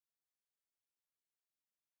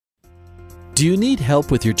Do you need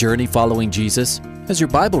help with your journey following Jesus? Has your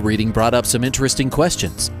Bible reading brought up some interesting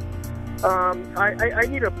questions? I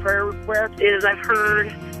need a prayer request. I've heard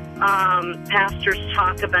pastors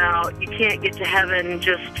talk about you can't get to heaven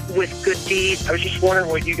just with good deeds. I was just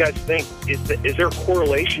wondering what you guys think. Is there a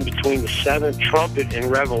correlation between the seventh trumpet in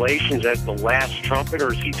Revelations as the last trumpet,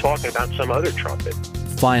 or is he talking about some other trumpet?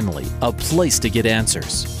 Finally, a place to get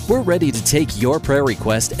answers. We're ready to take your prayer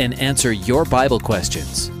request and answer your Bible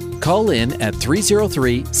questions. Call in at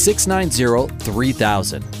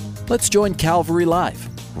 303-690-3000. Let's join Calvary Live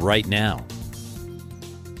right now.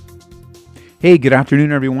 Hey, good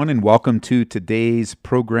afternoon, everyone, and welcome to today's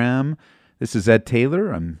program. This is Ed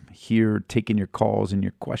Taylor. I'm here taking your calls and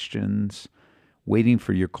your questions, waiting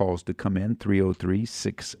for your calls to come in,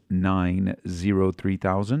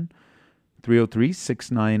 303-690-3000.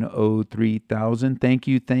 303-690-3000. Thank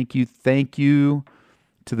you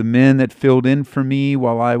to the men that filled in for me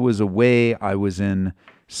while I was away. I was in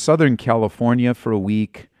Southern California for a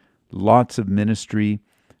week, lots of ministry.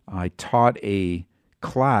 I taught a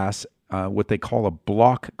class, what they call a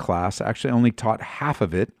block class. Actually, I only taught half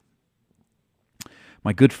of it.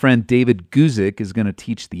 My good friend David Guzik is going to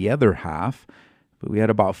teach the other half, but we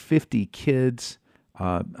had about 50 kids,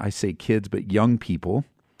 I say kids, but young people,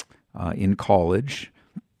 in college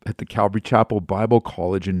at the Calvary Chapel Bible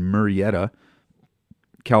College in Murrieta,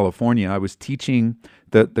 California. I was teaching,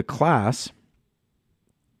 the class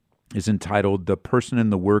is entitled The Person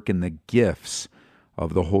and the Work and the Gifts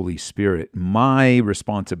of the Holy Spirit. My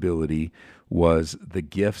responsibility was the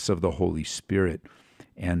gifts of the Holy Spirit.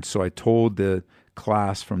 And so I told the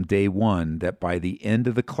class from day one that by the end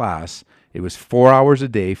of the class, it was 4 hours a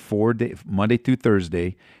day, Monday through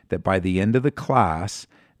Thursday, that by the end of the class,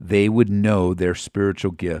 they would know their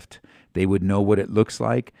spiritual gift. They would know what it looks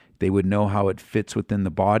like. They would know how it fits within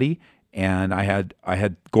the body. And I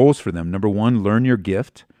had goals for them. Number one, learn your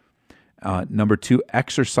gift. Number two,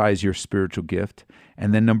 exercise your spiritual gift.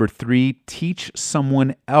 And then number three, teach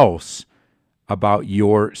someone else about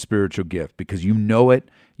your spiritual gift, because you know it,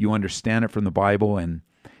 you understand it from the Bible. And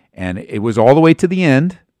it was all the way to the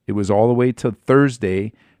end. It was all the way to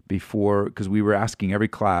Thursday before, because we were asking every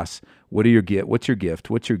class, what's your gift? What's your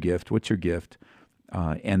gift? What's your gift?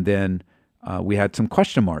 And then we had some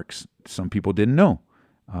question marks. Some people didn't know.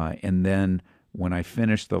 And then when I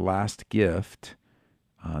finished the last gift,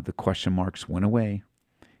 the question marks went away,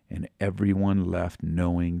 and everyone left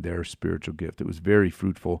knowing their spiritual gift. It was very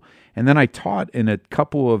fruitful. And then I taught in a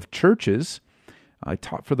couple of churches. I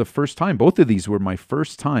taught for the first time. Both of these were my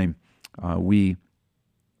first time.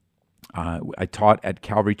 I taught at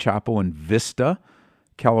Calvary Chapel in Vista,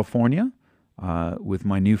 California, with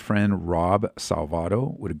my new friend Rob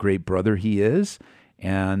Salvato. What a great brother he is.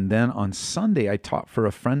 And then on Sunday, I taught for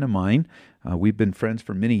a friend of mine. We've been friends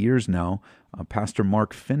for many years now, Pastor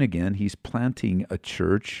Mark Finnegan. He's planting a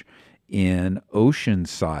church in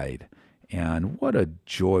Oceanside. And what a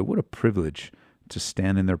joy, what a privilege to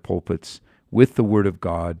stand in their pulpits with the Word of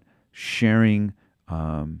God, sharing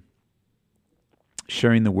the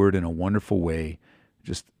Word in a wonderful way,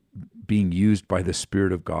 just being used by the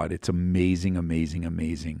Spirit of God. It's amazing, amazing,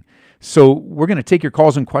 amazing. So we're going to take your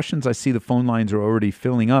calls and questions. I see the phone lines are already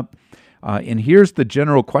filling up. And here's the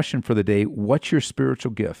general question for the day. What's your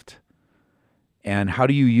spiritual gift? And how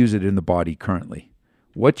do you use it in the body currently?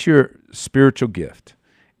 What's your spiritual gift?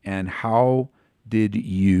 And how do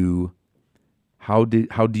you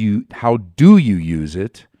use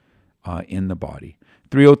it in the body?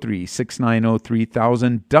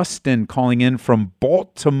 303-690-3000. Dustin calling in from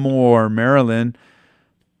Baltimore, Maryland.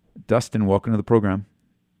 Dustin, welcome to the program.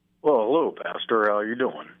 Well, hello, Pastor. How are you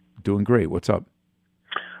doing? Doing great. What's up?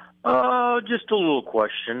 Just a little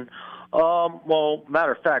question. Well,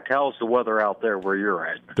 matter of fact, how's the weather out there where you're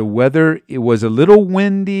at? The weather, it was a little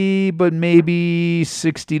windy, but maybe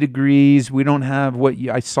 60 degrees. We don't have what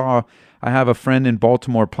I saw. I have a friend in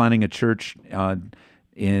Baltimore planning a church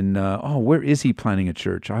where is he planning a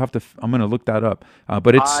church? I'm going to look that up.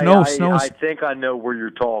 But it's snows. I think I know where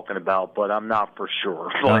you're talking about, but I'm not for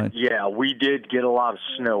sure. But yeah, we did get a lot of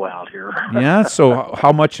snow out here. Yeah. So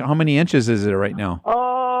how many inches is it right now?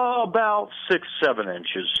 About 6-7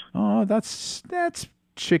 inches. Oh, that's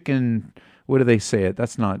chicken. What do they say it?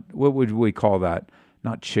 That's not, what would we call that?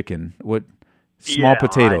 Not chicken. What? Small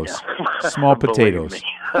potatoes. Small potatoes.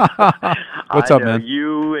 What's up, man?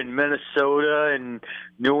 You in Minnesota and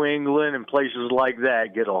New England and places like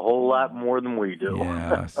that get a whole lot more than we do.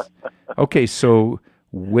 Yes. Okay, so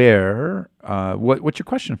what's your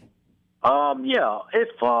question? If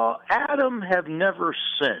Adam have never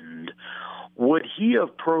sinned, would he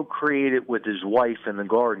have procreated with his wife in the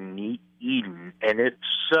Garden of Eden? And if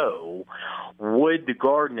so, would the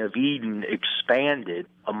Garden of Eden expanded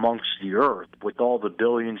amongst the earth with all the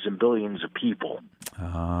billions and billions of people?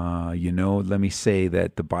 Let me say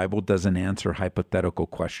that the Bible doesn't answer hypothetical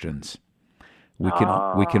questions. We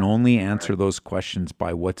can only answer those questions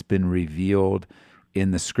by what's been revealed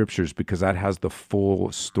in the Scriptures, because that has the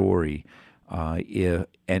full story. And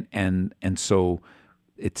so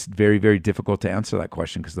it's very, very difficult to answer that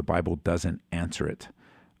question because the Bible doesn't answer it.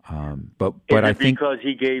 But I think because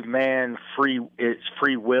he gave man free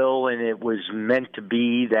will, and it was meant to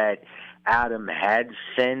be that Adam had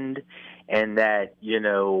sinned, and that he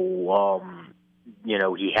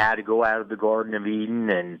had to go out of the Garden of Eden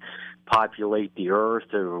and populate the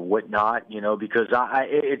earth or whatnot, because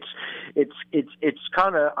it's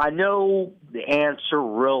kind of, I know the answer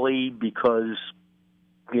really, because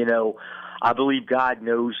I believe God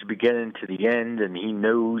knows the beginning to the end, and he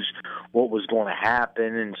knows what was going to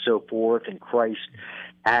happen and so forth, and Christ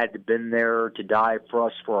had been there to die for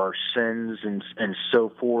us for our sins and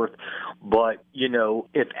so forth. But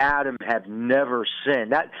if Adam had never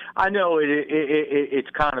sinned, that, I know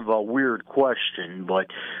it's kind of a weird question, but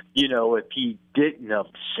if he didn't have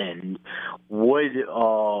sinned, would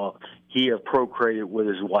he have procreated with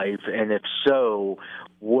his wife? And if so,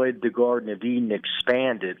 would the Garden of Eden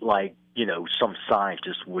expanded like some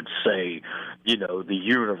scientists would say, the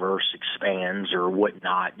universe expands or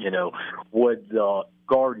whatnot, would the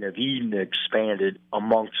Garden of Eden expanded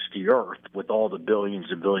amongst the earth with all the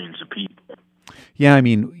billions and billions of people? Yeah, I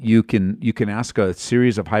mean, you can ask a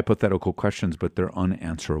series of hypothetical questions, but they're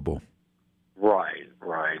unanswerable. Right.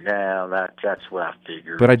 Now that's what I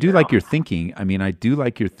figured. But I do like your thinking. I mean, I do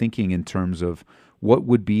like your thinking in terms of what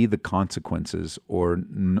would be the consequences or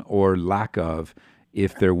lack of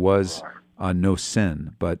if there was no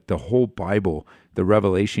sin. But the whole Bible, the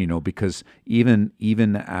Revelation, because even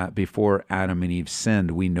before Adam and Eve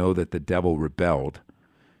sinned, we know that the devil rebelled.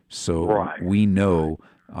 So we know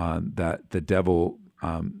that the devil,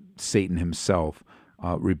 Satan himself,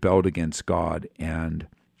 rebelled against God, and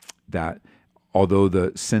that although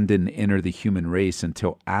the sin didn't enter the human race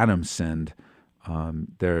until Adam sinned,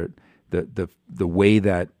 the way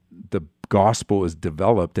that the gospel is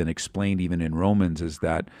developed and explained even in Romans is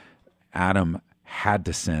that Adam had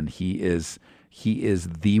to sin. He is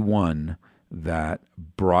the one that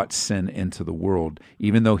brought sin into the world.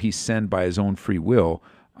 Even though he sinned by his own free will,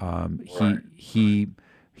 he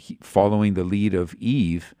following the lead of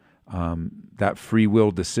Eve, that free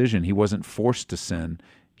will decision, he wasn't forced to sin.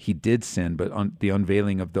 He did sin, but on the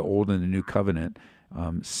unveiling of the old and the new covenant,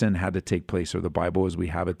 sin had to take place, or the Bible as we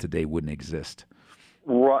have it today wouldn't exist.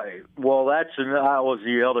 Right. Well, that was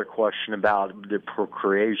the other question about the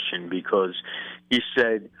procreation, because he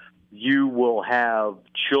said you will have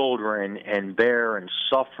children and bear and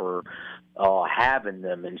suffer having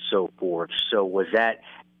them and so forth. So was that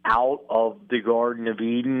out of the Garden of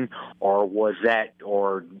Eden, or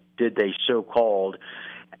did they so-called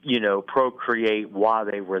procreate while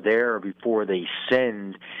they were there before they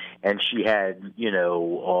sinned, and she had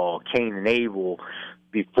Cain and Abel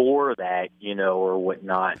before that, or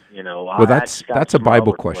whatnot, Well, that's a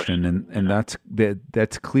Bible question, and that's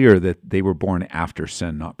clear that they were born after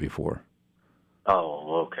sin, not before.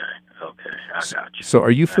 Oh, okay, I got you. So,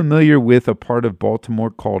 are you familiar with a part of Baltimore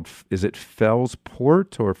called, is it Fells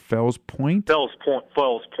Port or Fells Point? Fells Point.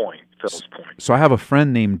 So, I have a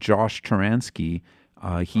friend named Josh Taransky.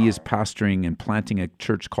 He is pastoring and planting a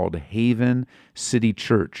church called Haven City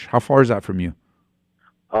Church. How far is that from you?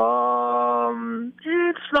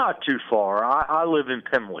 It's not too far. I live in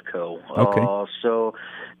Pimlico. Okay. So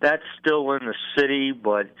that's still in the city,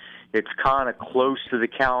 but it's kind of close to the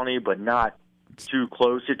county, but not too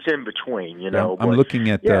close. It's in between, I'm looking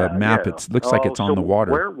at the map. It looks like it's on the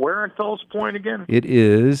water. Where in Fells Point again? It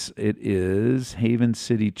is Haven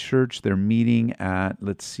City Church. They're meeting at,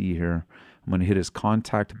 let's see here. I'm going to hit his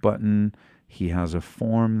contact button. He has a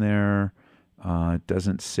form there. It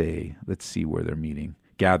doesn't say. Let's see where they're meeting.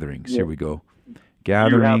 Gatherings. Yeah. Here we go.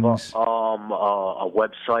 Gatherings. You have a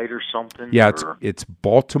website or something? Yeah, it's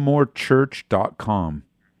BaltimoreChurch.com.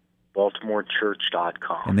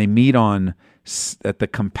 BaltimoreChurch.com. And they meet at the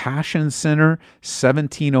Compassion Center,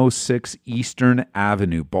 1706 Eastern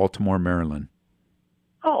Avenue, Baltimore, Maryland.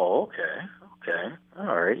 Oh, okay.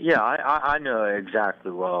 All right. Yeah, I know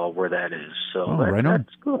exactly where that is. So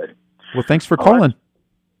that's good. Well, thanks for calling. Right.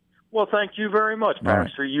 Well, thank you very much,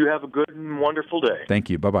 Pastor. Right. You have a good and wonderful day.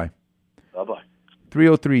 Thank you. Bye-bye. Bye-bye.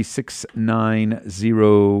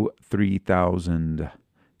 303-690-3000.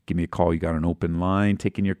 Give me a call. You got an open line.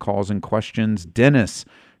 Taking your calls and questions. Dennis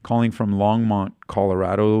calling from Longmont,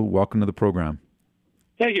 Colorado. Welcome to the program.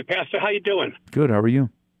 Thank you, Pastor. How you doing? Good. How are you?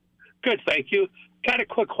 Good, thank you. Got a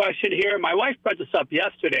quick question here. My wife brought this up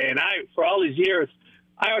yesterday, and for all these years,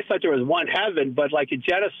 I always thought there was one heaven, but like in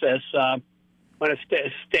Genesis, when it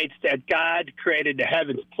states that God created the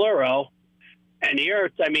heavens, plural, and the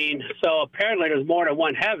earth, so apparently there's more than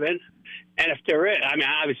one heaven. And if there is,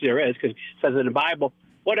 obviously there is, because it says in the Bible,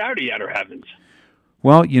 what are the other heavens?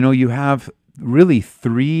 Well, you have really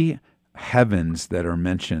three heavens that are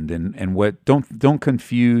mentioned, and what don't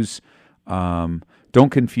confuse the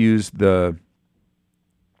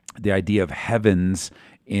idea of heavens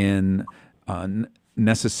in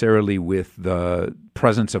necessarily with the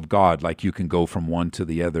presence of God, like you can go from one to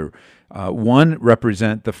the other.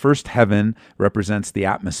 The first heaven represents the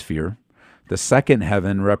atmosphere. The second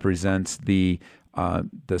heaven represents the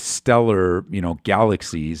stellar,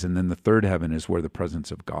 galaxies, and then the third heaven is where the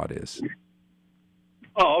presence of God is.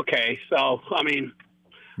 Oh, okay. So,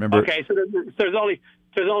 remember? Okay, so there's only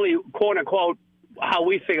quote unquote how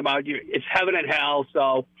we think about it's heaven and hell.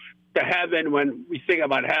 So, the heaven, when we think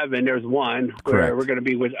about heaven, there's one where we're going to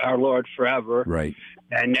be with our Lord forever, right?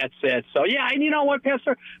 And that's it. So, yeah, and you know what,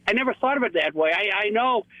 Pastor? I never thought of it that way. I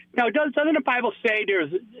know. Now, doesn't the Bible say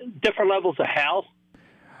there's different levels of hell?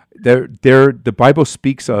 The Bible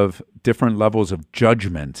speaks of different levels of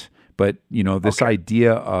judgment, but this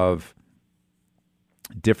idea of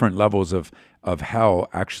different levels of hell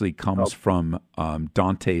actually comes from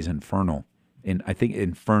Dante's Inferno. I think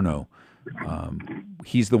Inferno.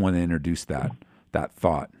 He's the one that introduced that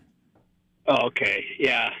thought. Oh, okay.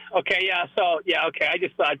 Yeah. Okay. Yeah. So, yeah. Okay. I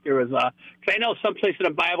just thought there was because I know some place in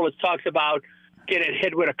the Bible it talks about getting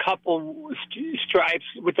hit with a couple stripes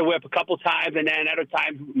with the whip a couple times, and then other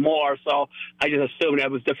times more. So I just assumed that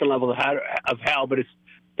was different levels of hell, but it's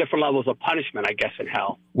different levels of punishment, I guess, in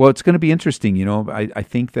hell. Well, it's going to be interesting. I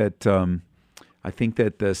think that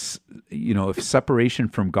this, if separation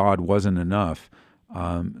from God wasn't enough,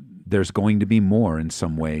 there's going to be more in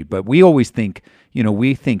some way. But we always think,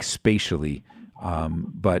 we think spatially,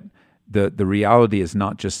 but the reality is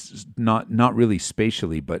not really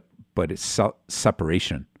spatially, but it's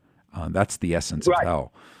separation. That's the essence of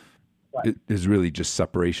hell. Right. It is really just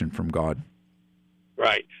separation from God.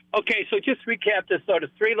 Right. Okay, so just recap this. So the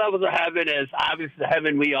three levels of heaven is obviously the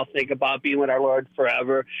heaven we all think about, being with our Lord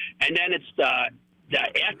forever. And then it's the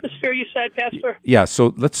atmosphere, you said, Pastor? Yeah,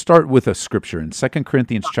 so let's start with a scripture. In 2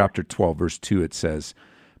 Corinthians chapter 12, verse 2, it says,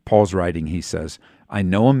 Paul's writing, he says, I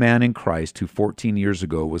know a man in Christ who 14 years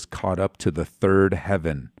ago was caught up to the third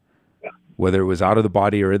heaven. Whether it was out of the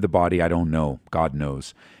body or in the body, I don't know. God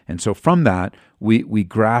knows. And so from that, we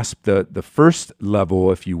grasp the first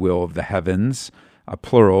level, if you will, of the heavens. A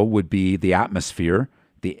plural would be the atmosphere,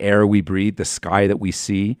 the air we breathe, the sky that we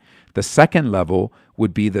see. The second level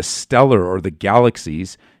would be the stellar or the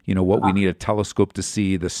galaxies, what we need a telescope to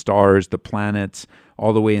see, the stars, the planets,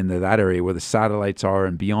 all the way into that area where the satellites are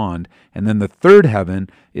and beyond. And then the third heaven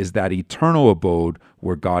is that eternal abode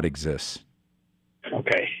where God exists.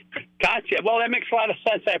 Okay. Gotcha. Well, that makes a lot of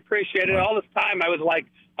sense. I appreciate it. All this time I was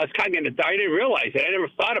kind of in the dark. I didn't realize it. I never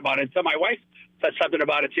thought about it until my wife said something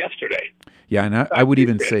about it yesterday. Yeah, and I would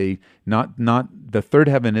even say not the third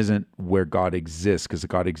heaven isn't where God exists, because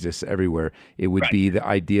God exists everywhere. It would be the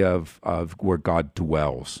idea of where God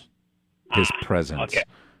dwells, His presence,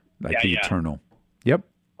 the eternal. Yep.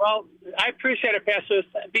 Well, I appreciate it, Pastor.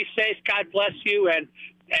 Be safe. God bless you, and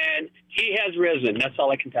He has risen. That's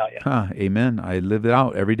all I can tell you. Amen. I live it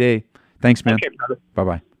out every day. Thanks, man. Okay, brother.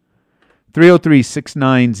 Bye-bye.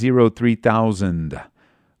 303-690-3000.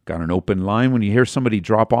 Got an open line when you hear somebody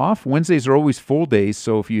drop off. Wednesdays are always full days,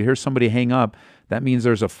 so if you hear somebody hang up, that means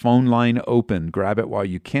there's a phone line open. Grab it while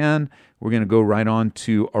you can. We're going to go right on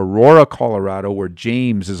to Aurora, Colorado, where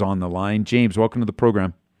James is on the line. James, welcome to the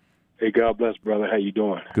program. Hey, God bless, brother. How you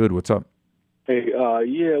doing? Good. What's up? Hey,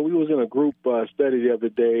 we was in a group study the other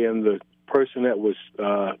day, and the person that was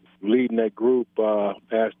leading that group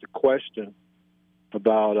asked a question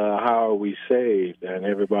about how are we saved, and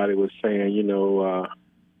everybody was saying,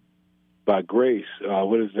 by grace.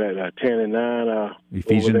 What is that? 10 and 9.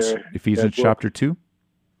 Ephesians chapter 2.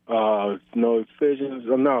 No, Ephesians.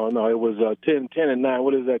 No. It was 10 and 9.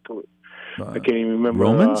 What is that? I can't even remember.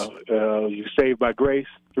 Romans. You're saved by grace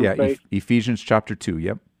through faith. Ephesians chapter 2.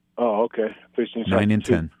 Yep. Oh, okay. Ephesians 9 and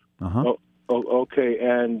 2. 10. Uh-huh. Okay.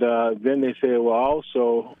 And then they said, well,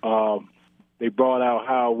 also they brought out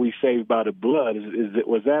how we saved by the blood.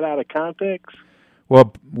 Was that out of context?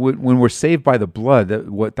 Well, when we're saved by the blood,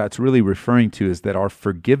 what that's really referring to is that our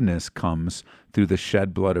forgiveness comes through the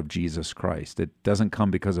shed blood of Jesus Christ. It doesn't come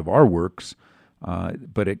because of our works.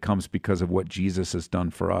 but it comes because of what Jesus has done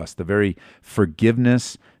for us. The very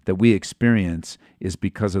forgiveness that we experience is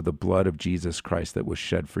because of the blood of Jesus Christ that was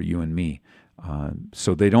shed for you and me.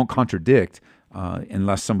 So they don't contradict,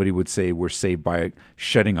 unless somebody would say we're saved by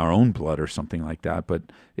shedding our own blood or something like that. But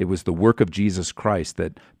it was the work of Jesus Christ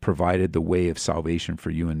that provided the way of salvation for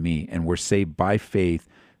you and me. And we're saved by faith,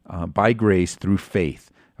 by grace through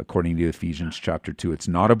faith, according to Ephesians chapter 2. It's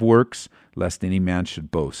not of works, lest any man should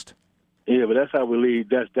boast. Yeah, but that's how we lead.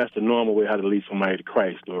 That's the normal way how to lead somebody to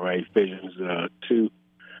Christ, though, right? Ephesians 2,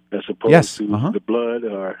 as opposed to the blood,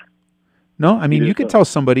 or... No, I mean, you could tell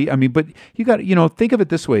somebody, but you got to, think of it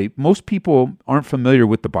this way. Most people aren't familiar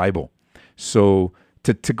with the Bible. So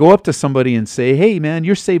to go up to somebody and say, hey, man,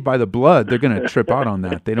 you're saved by the blood, they're going to trip out on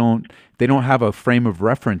that. They don't have a frame of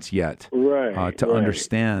reference yet to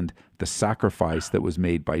understand the sacrifice that was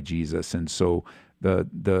made by Jesus. And so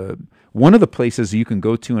the one of the places you can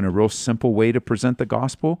go to in a real simple way to present the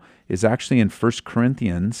gospel is actually in 1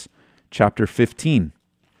 Corinthians chapter 15.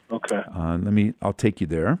 Okay. I'll take you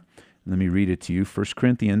there. Let me read it to you. 1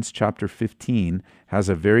 Corinthians chapter 15 has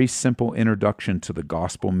a very simple introduction to the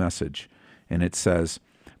gospel message. And it says,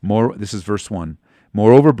 this is verse 1,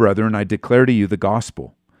 "Moreover, brethren, I declare to you the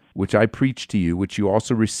gospel, which I preached to you, which you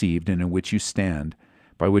also received, and in which you stand,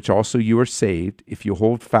 by which also you are saved, if you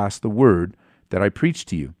hold fast the word that I preached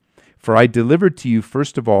to you. For I delivered to you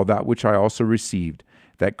first of all that which I also received,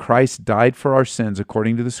 that Christ died for our sins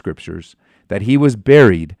according to the Scriptures, that he was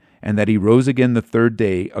buried, and that he rose again the third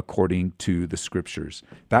day according to the Scriptures."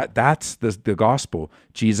 That's the gospel.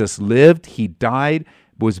 Jesus lived, he died,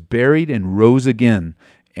 was buried, and rose again.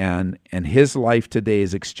 And his life today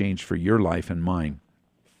is exchanged for your life and mine.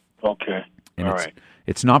 Okay. And all right.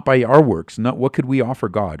 It's not by our works. Not what could we offer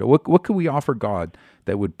God? What could we offer God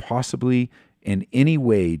that would possibly in any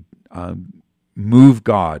way move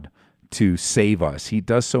God to save us? He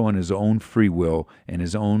does so in his own free will and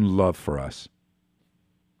his own love for us.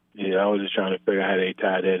 Yeah, I was just trying to figure out how they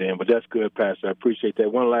tie that in, but that's good, Pastor. I appreciate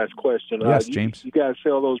that. One last question. Yes, James. You guys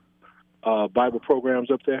sell those Bible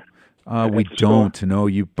programs up there? We don't. No.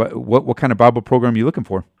 But what kind of Bible program are you looking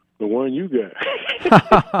for? The one you got.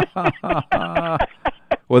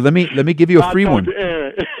 Well, let me give you a free one.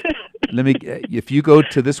 If you go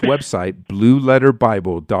to this website,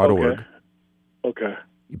 blueletterbible.org. Okay.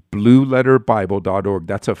 Blueletterbible.org.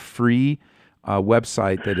 That's a free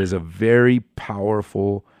website that is a very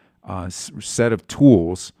powerful set of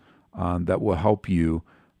tools that will help you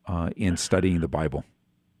in studying the Bible.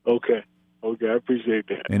 Okay, I appreciate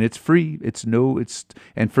that. And it's free.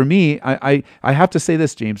 And for me, I have to say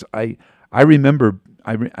this, James. I remember,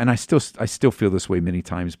 and I still feel this way many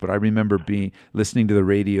times. But I remember listening to the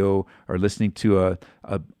radio or listening to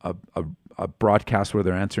a broadcast where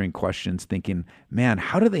they're answering questions, thinking, "Man,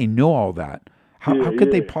 how do they know all that? How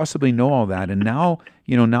could they possibly know all that?" And now,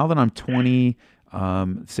 now that I'm 20,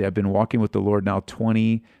 I've been walking with the Lord now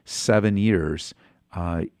 27 years.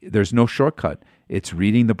 There's no shortcut. It's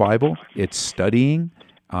reading the Bible, it's studying,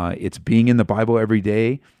 it's being in the Bible every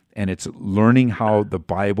day, and it's learning how the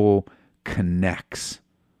Bible connects.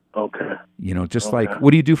 Okay. Like,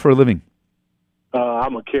 what do you do for a living?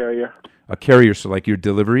 I'm a carrier. A carrier, so like your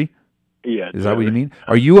delivery? Yeah. Is that what you mean?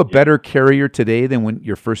 Are you a better carrier today than when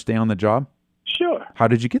your first day on the job? Sure. How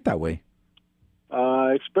did you get that way?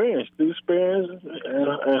 Experience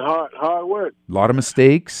and hard work. A lot of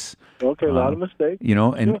mistakes. Okay, a lot of mistakes.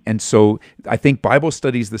 And so I think Bible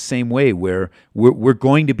study is the same way, where we're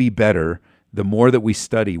going to be better. The more that we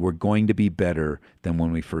study, we're going to be better than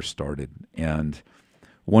when we first started. And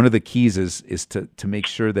one of the keys is to make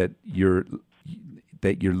sure that you're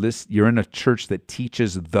in a church that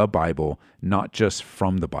teaches the Bible, not just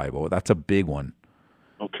from the Bible. That's a big one.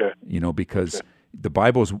 Okay. Because the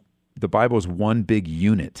Bible's one big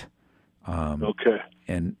unit. Okay.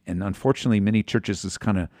 And unfortunately, many churches just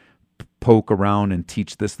kind of poke around and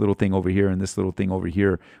teach this little thing over here and this little thing over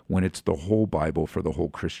here when it's the whole Bible for the whole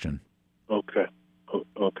Christian.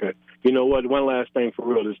 Okay. You know what? One last thing for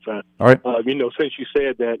real this time. All right. Since you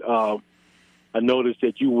said that, I noticed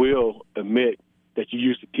that you will admit that you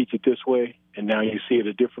used to teach it this way and now you see it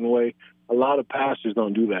a different way. A lot of pastors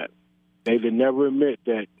don't do that. They never admit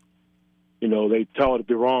that, they taught it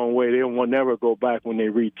the wrong way. They won't never go back when they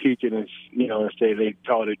reteach it and say they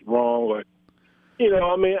taught it wrong. Or,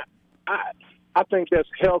 I think that's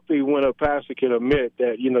healthy when a pastor can admit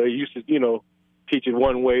that, they used to, teach it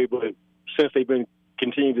one way, but since they've been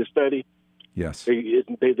continuing to study, yes, they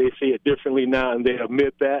see it differently now, and they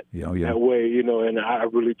admit that that way, and I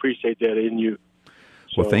really appreciate that in you.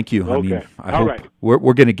 Well, thank you. Okay. I hope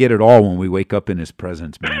we're going to get it all when we wake up in his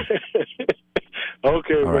presence, man.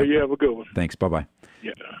 Okay, All well, right. you have a good one. Thanks. Bye-bye.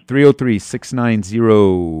 Yeah.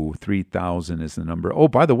 303-690-3000 is the number. Oh,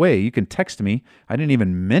 by the way, you can text me. I didn't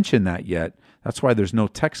even mention that yet. That's why there's no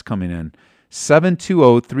text coming in.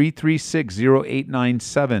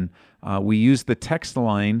 720-336-0897. We use the text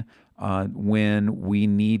line when we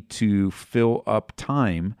need to fill up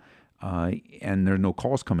time, and there are no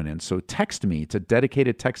calls coming in. So text me. It's a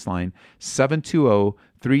dedicated text line,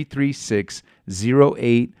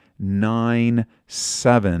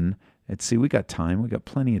 720-336-0897. Let's see, we got time. We got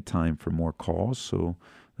plenty of time for more calls. So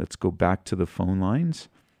let's go back to the phone lines,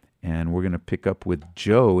 and we're going to pick up with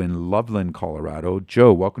Joe in Loveland, Colorado.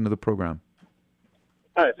 Joe, welcome to the program.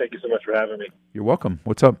 Hi, thank you so much for having me. You're welcome.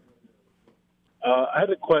 What's up? I had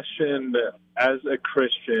a question. As a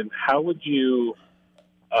Christian, how would you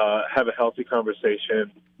have a healthy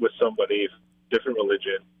conversation with somebody, different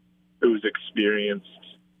religion, who's experienced,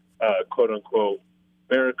 quote-unquote,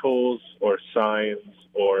 miracles or signs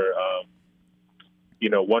or,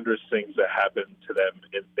 wondrous things that happen to them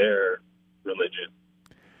in their religion?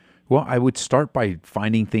 Well, I would start by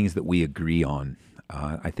finding things that we agree on.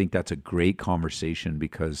 I think that's a great conversation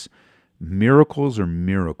because miracles are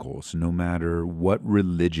miracles no matter what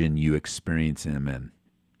religion you experience them in.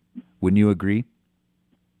 Wouldn't you agree?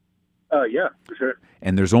 Yeah, for sure.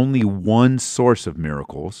 And there's only one source of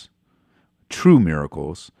miracles, true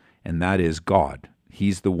miracles, and that is God.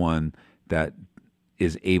 He's the one that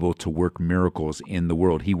is able to work miracles in the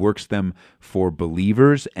world. He works them for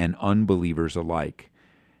believers and unbelievers alike.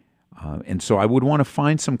 And so I would want to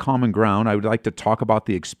find some common ground. I would like to talk about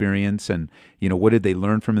the experience and, what did they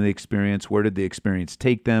learn from the experience? Where did the experience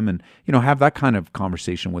take them? And, have that kind of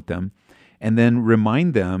conversation with them. And then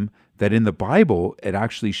remind them that in the Bible, it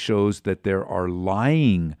actually shows that there are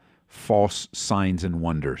lying false signs and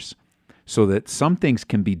wonders. So that some things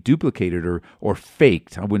can be duplicated or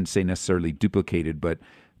faked. I wouldn't say necessarily duplicated, but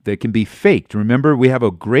they can be faked. Remember, we have a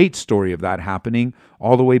great story of that happening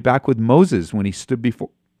all the way back with Moses when he stood before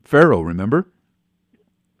Pharaoh, remember?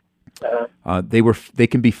 They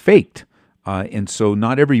can be faked. And so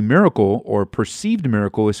not every miracle or perceived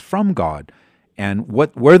miracle is from God. And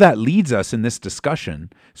where that leads us in this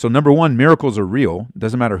discussion, so number one, miracles are real. It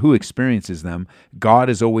doesn't matter who experiences them. God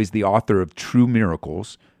is always the author of true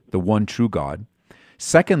miracles, the one true God.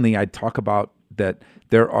 Secondly, I'd talk about that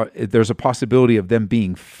there's a possibility of them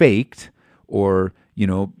being faked or,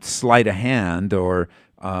 sleight of hand or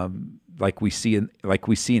like we see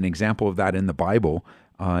an example of that in the Bible.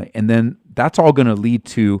 And then that's all going to lead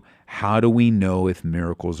to how do we know if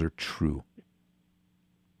miracles are true?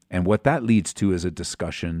 And what that leads to is a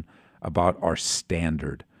discussion about our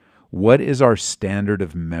standard. What is our standard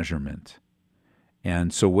of measurement?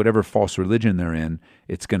 And so whatever false religion they're in,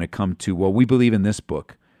 it's going to come to, well, we believe in this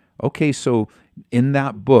book. Okay, so in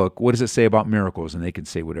that book, what does it say about miracles? And they can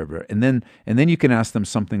say whatever. And then you can ask them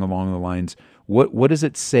something along the lines, what does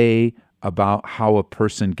it say about how a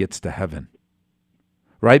person gets to heaven?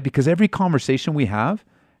 Right? Because every conversation we have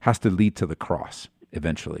has to lead to the cross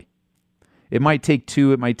eventually. It might take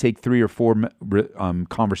 2, it might take 3 or 4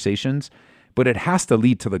 conversations, but it has to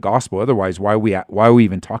lead to the gospel. Otherwise, why are we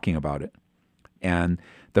even talking about it? And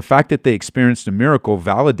the fact that they experienced a miracle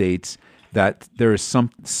validates that there is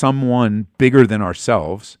someone bigger than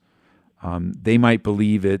ourselves. They might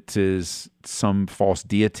believe it is some false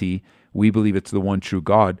deity. We believe it's the one true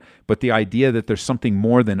God. But the idea that there's something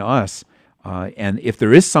more than us, and if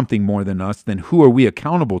there is something more than us, then who are we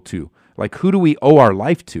accountable to? Like, who do we owe our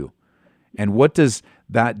life to? And what does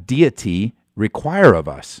that deity require of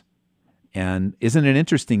us? And isn't it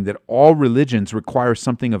interesting that all religions require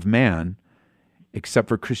something of man, except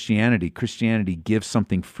for Christianity? Christianity gives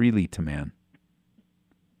something freely to man.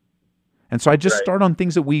 And so I just start on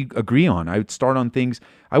things that we agree on. I would start on things,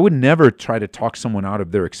 I would never try to talk someone out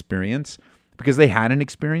of their experience because they had an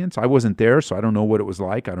experience. I wasn't there, so I don't know what it was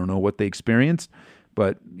like. I don't know what they experienced.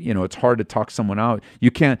 But, it's hard to talk someone out.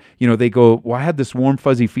 You can't, they go, well, I had this warm,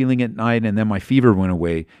 fuzzy feeling at night and then my fever went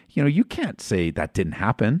away. You can't say that didn't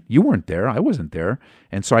happen. You weren't there. I wasn't there.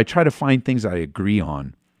 And so I try to find things I agree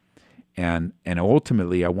on. And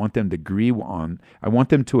ultimately, I want them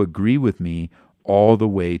to agree with me all the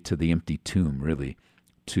way to the empty tomb, really,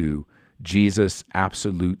 to Jesus'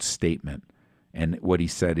 absolute statement. And what he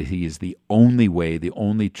said, he is the only way, the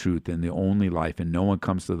only truth, and the only life, and no one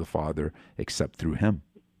comes to the Father except through him.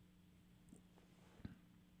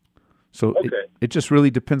 So it just really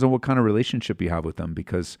depends on what kind of relationship you have with them,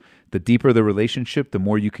 because the deeper the relationship, the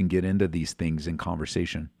more you can get into these things in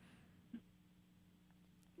conversation.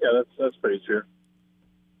 Yeah, that's pretty true.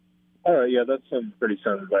 All right, yeah, that's some pretty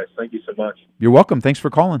sound advice. Thank you so much. You're welcome. Thanks for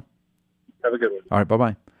calling. Have a good one. All right,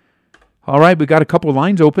 bye-bye. All right, we got a couple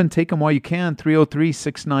lines open. Take them while you can.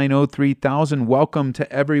 303-690-3000. Welcome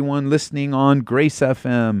to everyone listening on Grace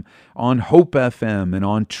FM, on Hope FM, and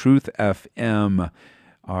on Truth FM.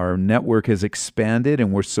 Our network has expanded,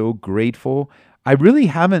 and we're so grateful. I really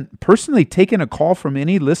haven't personally taken a call from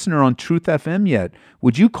any listener on Truth FM yet.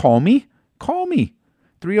 Would you call me? Call me.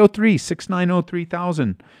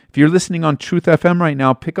 303-690-3000. If you're listening on Truth FM right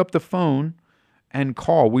now, pick up the phone and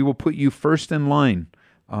call. We will put you first in line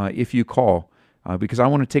if you call, because I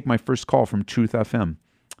want to take my first call from Truth FM.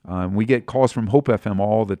 We get calls from Hope FM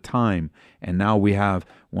all the time, and now we have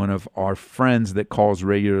one of our friends that calls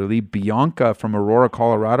regularly, Bianca from Aurora,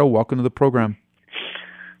 Colorado. Welcome to the program.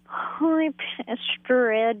 Hi,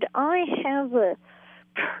 Pastor Ed. I have a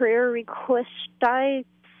prayer request. I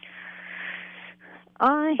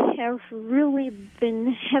have really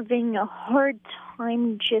been having a hard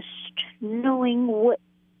time just knowing what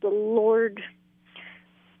the Lord's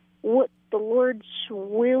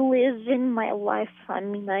will is in my life. I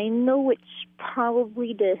mean, I know it's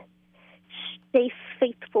probably to stay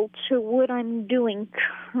faithful to what I'm doing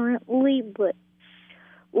currently, but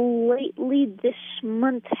lately this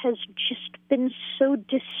month has just been so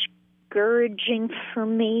discouraging for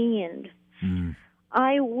me, and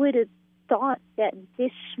I would have thought that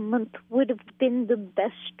this month would have been the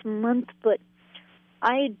best month, but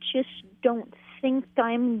I just don't think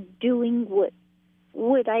I'm doing what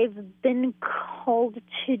I've been called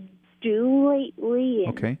to do lately.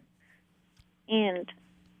 Okay. And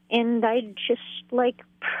I just like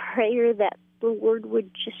prayer that the Lord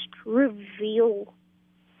would just reveal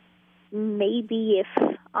maybe if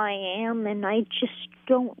I am, and I just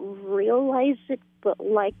don't realize it. But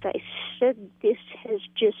like I said, this has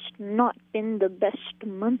just not been the best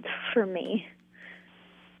month for me.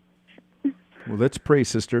 Well, let's pray,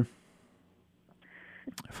 sister.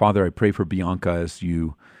 Father, I pray for Bianca as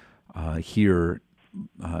you hear,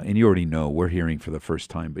 and you already know, we're hearing for the first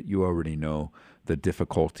time, but you already know the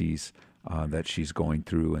difficulties that she's going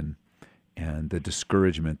through and the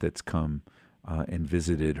discouragement that's come and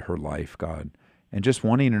visited her life, God, and just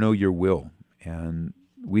wanting to know your will. And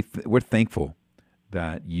we're thankful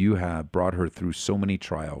that you have brought her through so many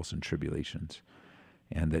trials and tribulations,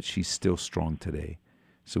 and that she's still strong today.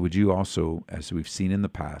 So would you also, as we've seen in the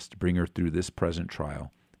past, bring her through this present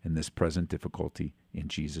trial and this present difficulty in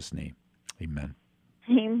Jesus' name. Amen.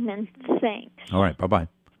 Amen. Thanks. All right. Bye-bye.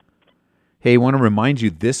 Hey, I want to remind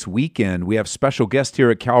you this weekend we have special guest here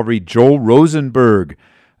at Calvary, Joel Rosenberg.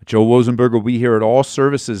 Joel Rosenberg will be here at all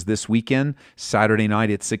services this weekend, Saturday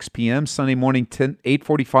night at 6 p.m., Sunday morning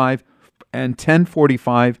 8:45 and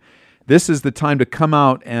 10:45. This is the time to come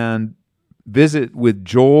out and visit with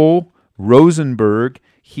Joel Rosenberg.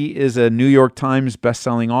 He is a New York Times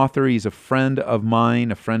bestselling author. He's a friend of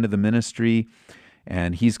mine, a friend of the ministry,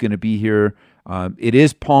 and he's going to be here. It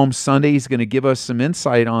is Palm Sunday. He's going to give us some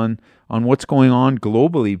insight on what's going on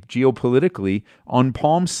globally, geopolitically, on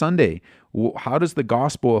Palm Sunday. How does the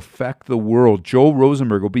gospel affect the world? Joel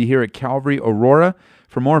Rosenberg will be here at Calvary Aurora.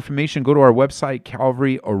 For more information, go to our website,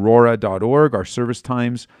 calvaryaurora.org, our service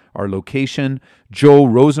times, our location. Joel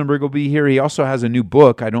Rosenberg will be here. He also has a new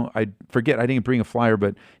book. I forget, I didn't bring a flyer,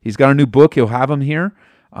 but he's got a new book. He'll have him here,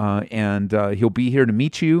 and he'll be here to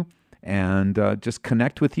meet you and just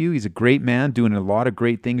connect with you. He's a great man doing a lot of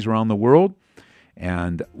great things around the world,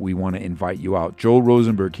 and we want to invite you out. Joel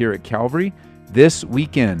Rosenberg here at Calvary this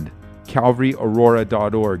weekend,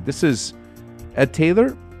 calvaryaurora.org. This is Ed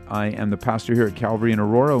Taylor. I am the pastor here at Calvary in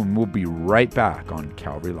Aurora, and we'll be right back on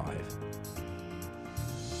Calvary Live.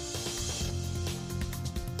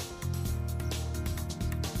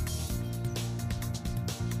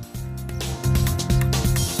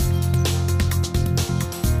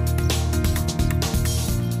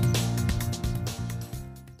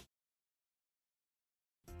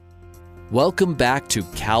 Welcome back to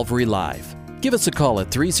Calvary Live. Give us a call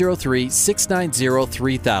at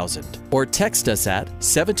 303-690-3000 or text us at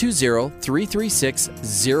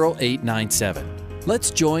 720-336-0897.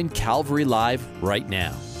 Let's join Calvary Live right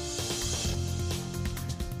now.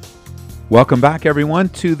 Welcome back, everyone,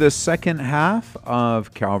 to the second half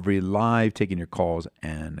of Calvary Live, taking your calls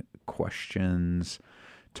and questions,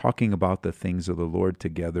 talking about the things of the Lord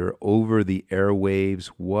together over the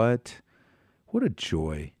airwaves. What a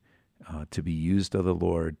joy to be used of the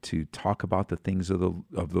Lord, to talk about the things of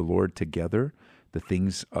the Lord together, the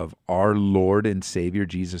things of our Lord and Savior,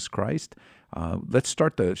 Jesus Christ. Let's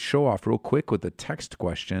start the show off real quick with a text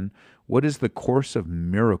question. What is the Course of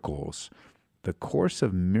Miracles? The Course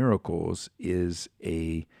of Miracles is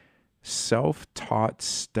a self-taught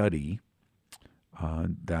study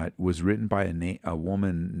that was written by a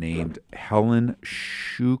woman named Helen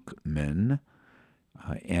Schuchman,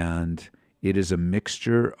 and it is a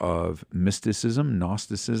mixture of mysticism,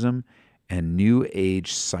 Gnosticism, and New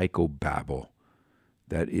Age psychobabble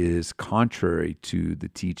that is contrary to the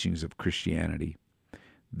teachings of Christianity.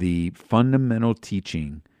 The fundamental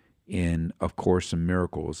teaching in A Course in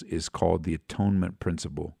Miracles is called the atonement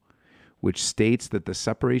principle, which states that the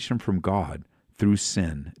separation from God through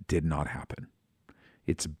sin did not happen.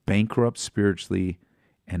 It's bankrupt spiritually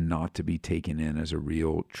and not to be taken in as a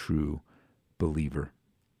real, true believer.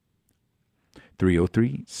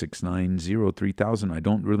 303-690-3000. I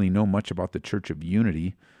don't really know much about the Church of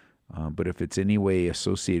Unity, but if it's any way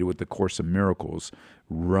associated with the Course of Miracles,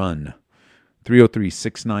 run.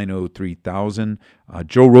 303-690-3000.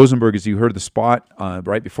 Joe Rosenberg, as you heard the spot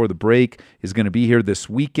right before the break, is going to be here this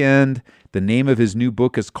weekend. The name of his new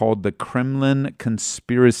book is called The Kremlin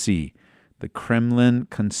Conspiracy. The Kremlin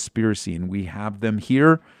Conspiracy. And we have them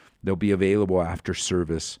here. They'll be available after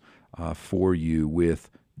service for you with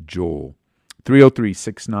Joel.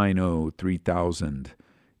 303-690-3000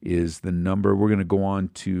 is the number. We're going to go on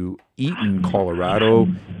to Eaton, Colorado.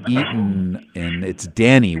 Eaton, and it's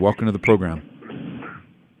Danny. Welcome to the program.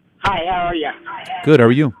 Hi, how are you? Good, how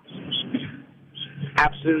are you?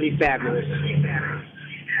 Absolutely fabulous.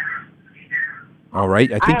 All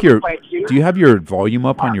right, I think you're... Do you have your volume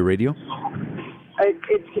up on your radio?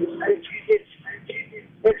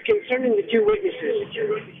 It's concerning the two witnesses.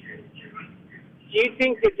 Do you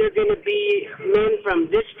think that they're going to be men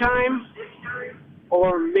from this time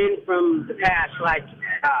or men from the past, like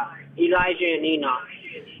Elijah and Enoch?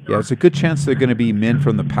 Yeah, it's a good chance they're going to be men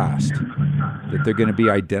from the past, that they're going to be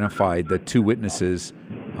identified, that two witnesses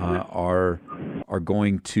are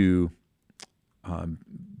going to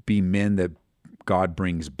be men that God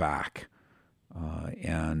brings back.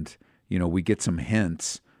 And, you know, we get some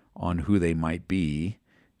hints on who they might be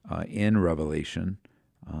in Revelation.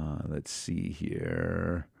 Let's see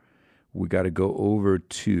here. We got to go over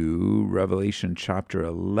to Revelation chapter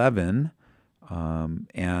 11.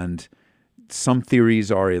 And some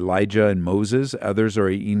theories are Elijah and Moses. Others are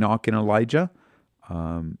Enoch and Elijah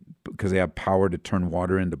because they have power to turn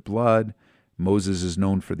water into blood. Moses is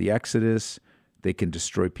known for the Exodus. They can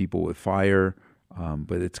destroy people with fire.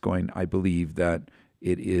 But it's going, I believe that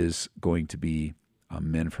it is going to be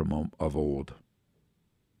men from of old.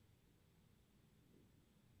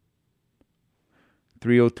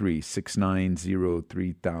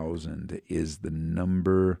 303-690-3000 is the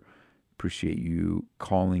number. Appreciate you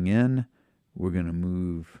calling in. We're going to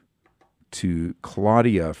move to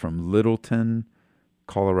Claudia from Littleton,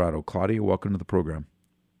 Colorado. Claudia, welcome to the program.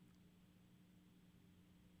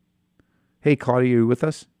 Hey, Claudia, are you with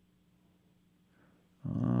us?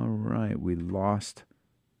 All right, we lost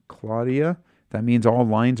Claudia. That means all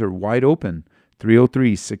lines are wide open.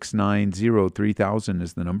 303-690-3000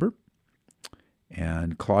 is the number.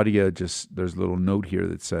 And Claudia, there's a little note here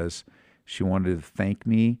that says she wanted to thank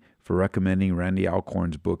me for recommending Randy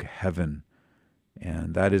Alcorn's book, Heaven.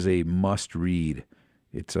 And that is a must read.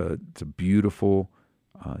 It's a beautiful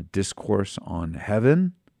discourse on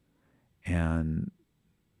heaven and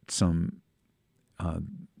some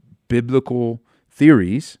biblical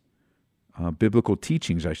theories, biblical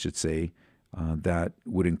teachings, I should say, that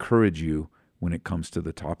would encourage you when it comes to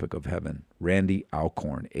the topic of heaven. Randy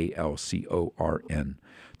Alcorn, Alcorn.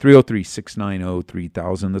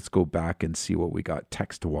 303-690-3000. Let's go back and see what we got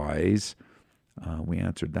text-wise. We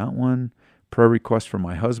answered that one. Prayer request for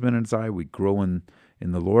my husband and I. We grow in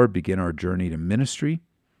the Lord, begin our journey to ministry.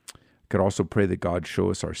 Could also pray that God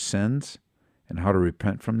show us our sins and how to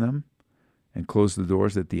repent from them and close the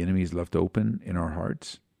doors that the enemy has left open in our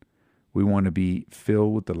hearts. We want to be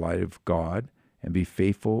filled with the light of God and be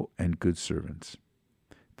faithful and good servants.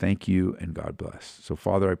 Thank you and God bless. So,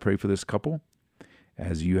 Father, I pray for this couple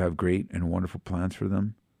as you have great and wonderful plans for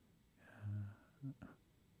them.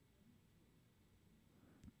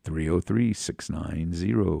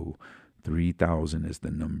 303-690-3000 is the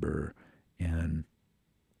number. And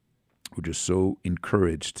we're just so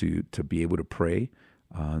encouraged to be able to pray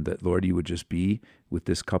that, Lord, you would just be with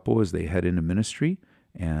this couple as they head into ministry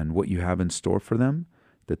and what you have in store for them,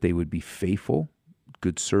 that they would be faithful,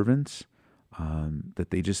 good servants, that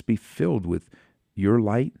they just be filled with your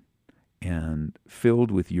light and filled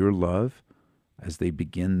with your love as they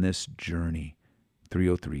begin this journey.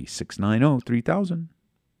 303-690-3000.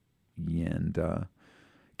 And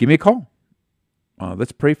give me a call.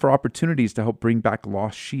 Let's pray for opportunities to help bring back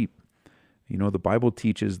lost sheep. You know, the Bible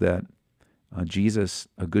teaches that Jesus,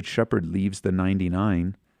 a good shepherd, leaves the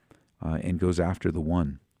 99 and goes after the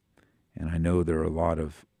one. And I know there are a lot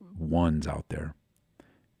of ones out there.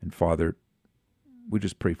 And Father, we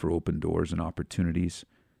just pray for open doors and opportunities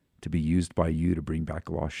to be used by you to bring back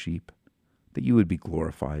lost sheep, that you would be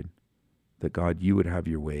glorified, that God, you would have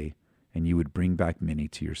your way, and you would bring back many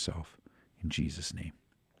to yourself. In Jesus' name,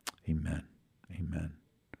 amen. Amen.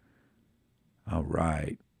 All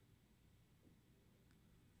right.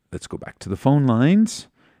 Let's go back to the phone lines.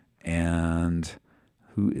 And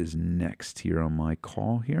who is next here on my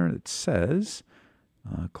call here? It says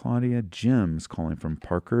Claudia. Jim's calling from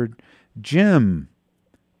Parker. Jim,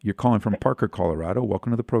 you're calling from Parker, Colorado.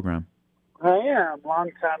 Welcome to the program. I am.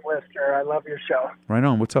 Long-time listener. I love your show. Right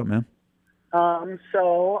on. What's up, man?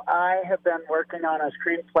 So I have been working on a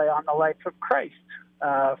screenplay on the life of Christ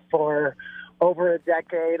for over a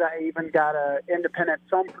decade. I even got an independent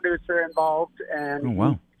film producer involved, and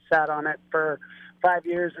he sat on it for 5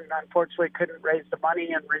 years and unfortunately couldn't raise the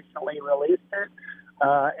money and recently released it.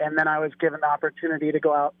 And then I was given the opportunity to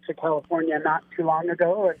go out to California not too long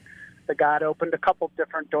ago, and the God opened a couple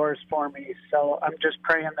different doors for me. So I'm just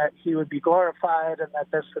praying that he would be glorified and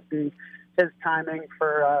that this would be his timing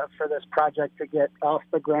for this project to get off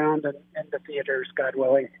the ground and into theaters, God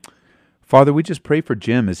willing. Father, we just pray for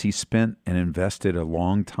Jim as he spent and invested a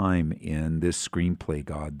long time in this screenplay,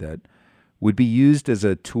 God, that would be used as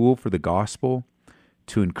a tool for the gospel,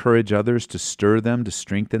 to encourage others, to stir them, to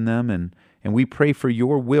strengthen them. And we pray for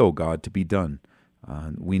your will, God, to be done.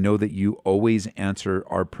 We know that you always answer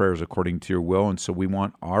our prayers according to your will, and so we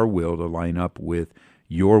want our will to line up with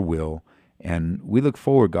your will. And we look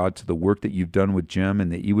forward, God, to the work that you've done with Jim,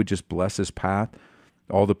 and that you would just bless his path,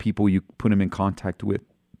 all the people you put him in contact with,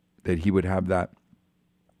 that he would have that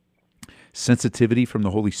sensitivity from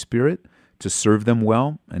the Holy Spirit to serve them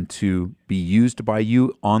well and to be used by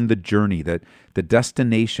you on the journey, that the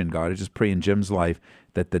destination, God, I just pray in Jim's life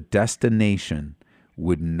that the destination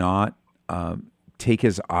would not take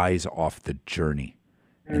his eyes off the journey,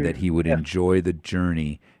 and that he would enjoy the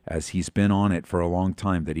journey as he's been on it for a long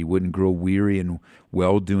time, that he wouldn't grow weary in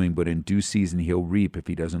well-doing, but in due season he'll reap if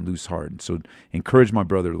he doesn't lose heart. And so encourage my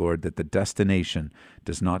brother, Lord, that the destination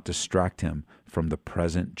does not distract him from the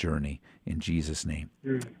present journey. In Jesus' name,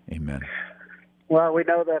 amen. Well, we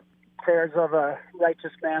know that prayers of a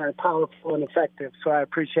righteous man are powerful and effective, so I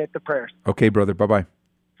appreciate the prayers. Okay, brother. Bye-bye.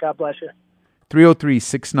 God bless you.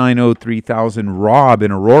 303-690-3000. Rob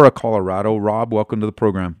in Aurora, Colorado. Rob, welcome to the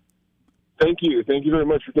program. Thank you. Thank you very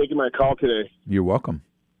much for taking my call today. You're welcome.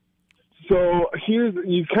 So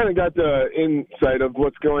you kind of got the insight of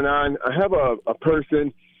what's going on. I have a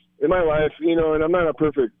person in my life, and I'm not a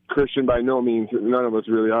perfect Christian by no means. None of us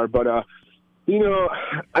really are. But, I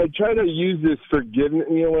try to use this forgiveness.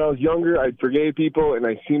 When I was younger, I forgave people, and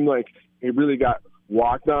I seemed like it really got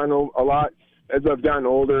walked on a lot. As I've gotten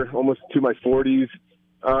older, almost to my 40s,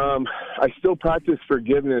 I still practice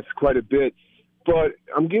forgiveness quite a bit. But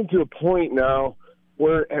I'm getting to a point now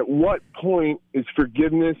where at what point is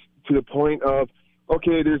forgiveness to the point of,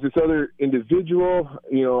 okay, there's this other individual,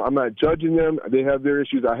 I'm not judging them. They have their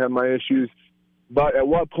issues. I have my issues. But at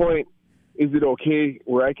what point is it okay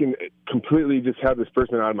where I can completely just have this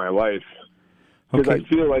person out of my life? Because I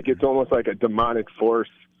feel like it's almost like a demonic force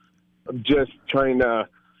of just trying to,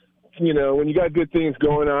 when you got good things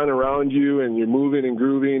going on around you and you're moving and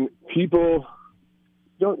grooving, people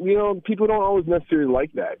don't always necessarily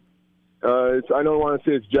like that. I don't want to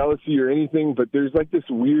say it's jealousy or anything, but there's like this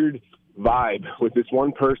weird vibe with this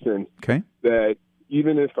one person that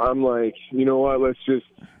even if I'm like, you know what, let's just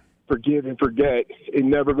forgive and forget, it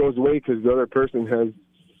never goes away because the other person has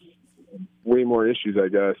way more issues, I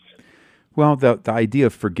guess. Well, the idea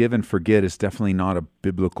of forgive and forget is definitely not a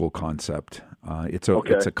biblical concept. It's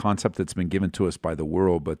a concept that's been given to us by the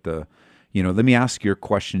world. But let me ask your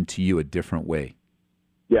question to you a different way.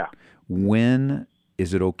 Yeah. When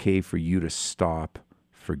is it okay for you to stop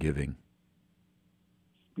forgiving?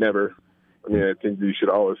 Never. I think you should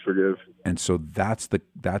always forgive. And so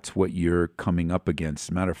that's what you're coming up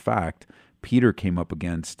against. Matter of fact, Peter came up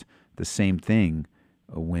against the same thing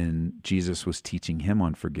when Jesus was teaching him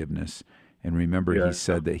on forgiveness. And remember, he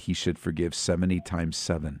said that he should forgive 70 times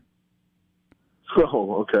 7.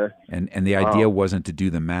 Oh, okay. And the idea wasn't to do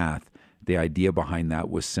the math. The idea behind that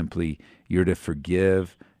was simply you're to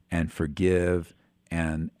forgive and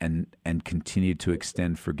continue to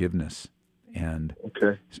extend forgiveness. And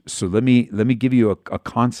so let me give you a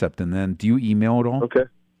concept, and then do you email at all? Okay.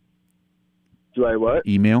 Do I what?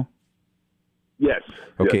 Email? Yes.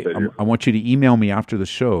 Okay. Yes, I want you to email me after the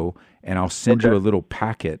show, and I'll send you a little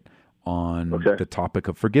packet on the topic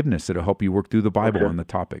of forgiveness. It'll help you work through the Bible on the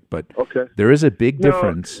topic. But there is a big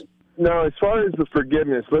difference. No, as far as the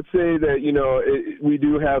forgiveness, let's say that, we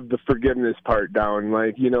do have the forgiveness part down.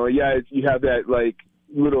 Like, you have that, like,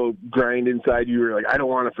 little grind inside you. You're like, I don't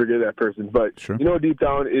want to forgive that person. But, deep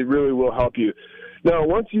down, it really will help you. Now,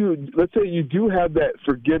 let's say you do have that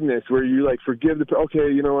forgiveness where you like forgive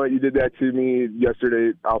okay, you know what, you did that to me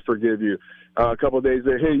yesterday, I'll forgive you. A couple of days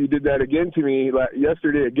later, hey, you did that again to me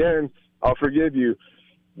yesterday again, I'll forgive you.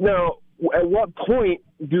 Now, at what point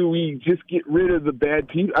do we just get rid of the bad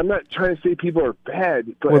people? I'm not trying to say people are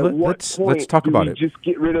bad, but at what point let's talk about it. Just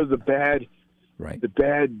get rid of the bad, the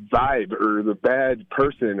bad vibe or the bad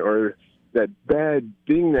person or that bad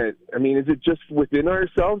thing is it just within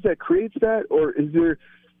ourselves that creates that? Or is there,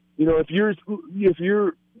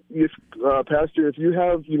 Pastor, if you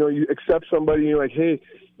have, you accept somebody and you're like, hey,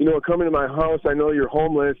 come into my house, I know you're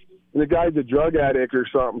homeless, and the guy's a drug addict or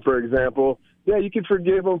something, for example, yeah, you can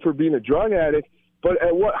forgive him for being a drug addict, but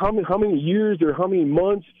how many years or how many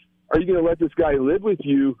months are you going to let this guy live with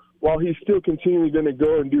you while he's still continually going to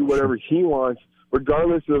go and do whatever he wants,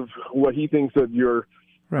 regardless of what he thinks of your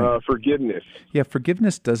forgiveness? Yeah,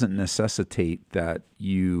 forgiveness doesn't necessitate that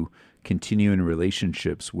you continue in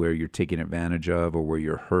relationships where you're taken advantage of or where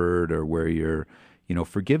you're hurt or where you're,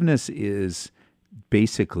 forgiveness is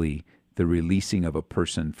basically the releasing of a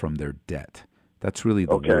person from their debt. That's really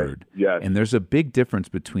the word. Yes. And there's a big difference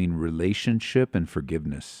between relationship and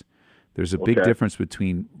forgiveness. There's a big difference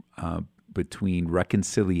between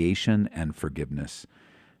reconciliation and forgiveness.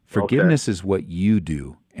 Forgiveness is what you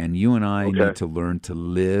do, and you and I need to learn to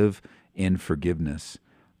live in forgiveness.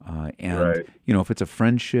 If it's a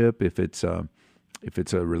friendship, if it's a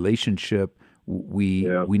relationship, we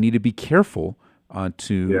need to be careful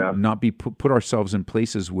to not be put ourselves in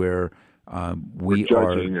places where we're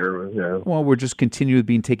just continually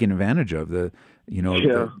being taken advantage of. The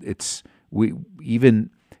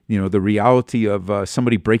reality of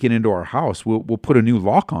somebody breaking into our house. We'll put a new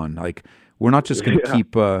lock on. Like, we're not just going to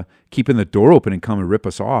keep keeping the door open and come and rip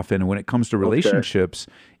us off. And when it comes to relationships,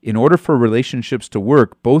 in order for relationships to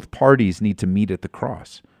work, both parties need to meet at the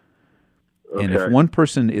cross. And if one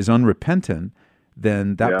person is unrepentant,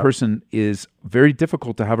 then that person is very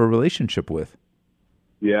difficult to have a relationship with.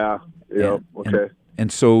 Yeah. Yeah.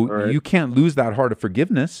 And so you can't lose that heart of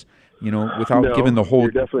forgiveness, without giving the whole.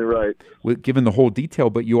 You're definitely right. Given the whole detail,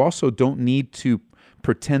 but you also don't need to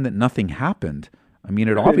pretend that nothing happened. I mean,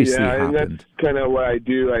 it obviously happened. And that's kind of what I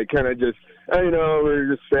do. I kind of just,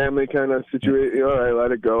 we're just family kind of situation. I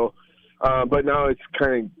let it go. But now it's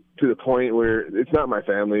kind of to the point where it's not my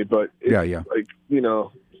family, but it's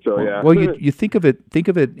Well, you think of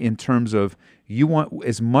it in terms of you want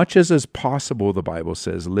as much as possible. The Bible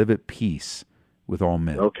says, live at peace with all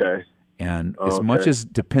men. Okay. And as much as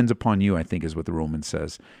depends upon you, I think is what the Romans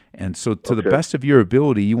says. And so to the best of your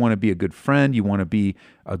ability, you want to be a good friend. You want to be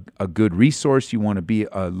a good resource. You want to be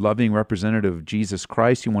a loving representative of Jesus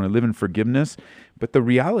Christ. You want to live in forgiveness. But the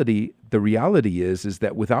reality is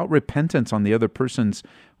that without repentance on the other person's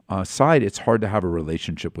side, it's hard to have a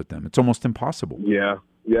relationship with them. It's almost impossible. Yeah.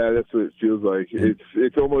 Yeah, that's what it feels like.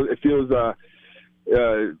 It's almost, it feels,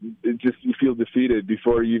 you feel defeated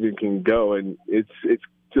before you even can go. And it's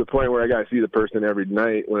to the point where I got to see the person every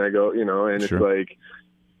night when I go, and it's like,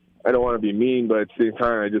 I don't want to be mean, but at the same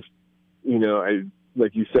time, I just, I,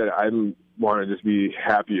 like you said, I want to just be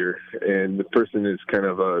happier. And the person is kind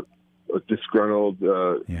of a disgruntled,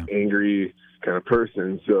 angry kind of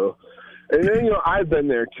person. So, and then, I've been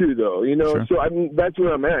there too, though, so that's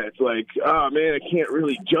where I'm at. It's like, oh man, I can't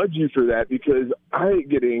really judge you for that because I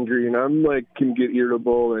get angry and I'm like, can get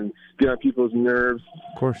irritable and get on people's nerves.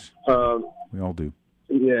 Of course. We all do.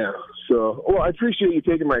 Yeah. So, I appreciate you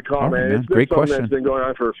taking my call, man. It's been Great something question. that's been going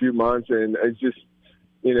on for a few months, and it's just,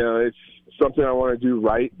 it's something I want to do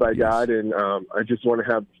right by God, and I just want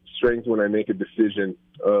to have strength when I make a decision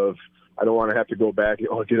of, I don't want to have to go back,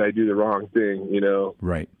 did I do the wrong thing,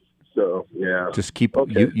 Right. So, yeah. Just keep,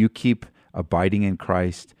 you keep abiding in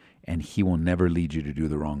Christ, and He will never lead you to do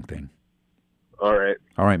the wrong thing. All right.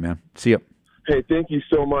 All right, man. See ya. Hey, thank you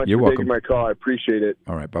so much You're for welcome. taking my call. I appreciate it.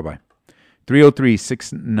 All right. Bye-bye.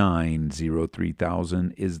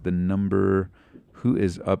 303-690-3000 is the number. Who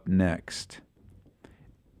is up next?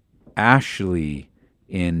 Ashley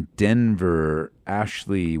in Denver.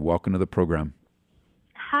 Ashley, welcome to the program.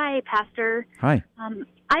 Hi, Pastor. Hi.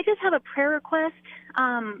 I just have a prayer request.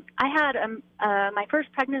 I had my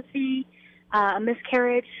first pregnancy, a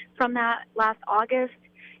miscarriage from that last August,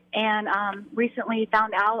 and recently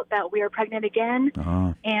found out that we are pregnant again.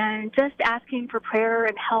 And just asking for prayer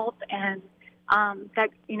and help, and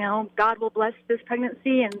that God will bless this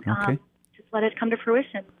pregnancy and just let it come to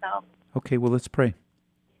fruition. So. Okay, well, let's pray.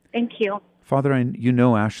 Thank you. Father, you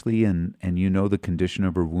know Ashley, and you know the condition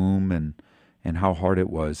of her womb and how hard it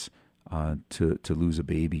was to lose a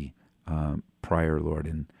baby. prior, Lord,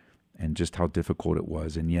 and just how difficult it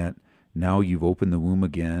was. And yet now you've opened the womb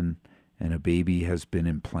again, and a baby has been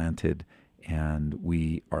implanted, and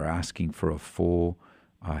we are asking for a full,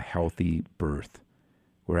 healthy birth.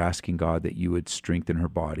 We're asking, God, that you would strengthen her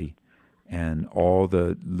body, and all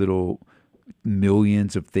the little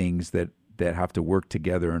millions of things that have to work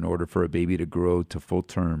together in order for a baby to grow to full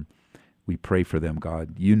term. We pray for them,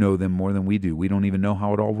 God. You know them more than we do. We don't even know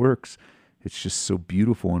how it all works. It's just so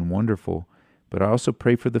beautiful and wonderful. But I also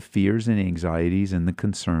pray for the fears and anxieties and the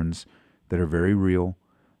concerns that are very real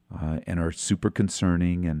and are super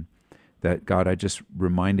concerning. And that, God, I just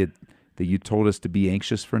reminded that you told us to be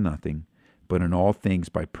anxious for nothing, but in all things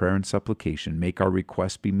by prayer and supplication, make our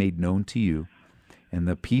requests be made known to you. And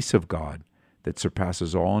the peace of God that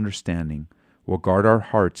surpasses all understanding will guard our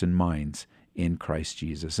hearts and minds in Christ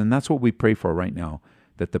Jesus. And that's what we pray for right now,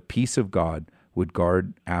 that the peace of God would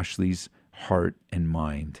guard Ashley's heart and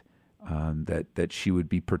mind, that she would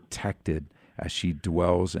be protected as she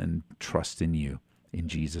dwells and trusts in you. In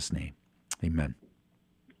Jesus' name, amen.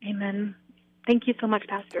 Amen. Thank you so much,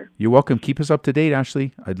 Pastor. You're welcome. Keep us up to date,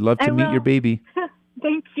 Ashley. I'd love to meet your baby.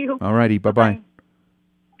 Thank you. All righty. Bye-bye.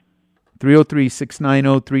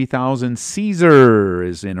 303-690-3000. Caesar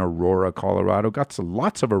is in Aurora, Colorado. Got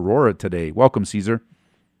lots of Aurora today. Welcome, Caesar.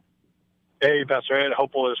 Hey, Pastor Ed.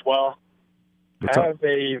 Hope all is well. What's I up?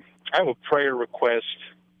 have a prayer request.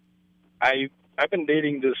 I've been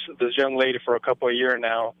dating this young lady for a couple of years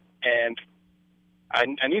now, and I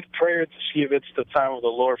need prayer to see if it's the time of the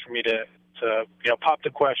Lord for me to pop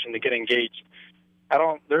the question to get engaged.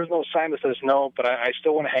 There's no sign that says no, but I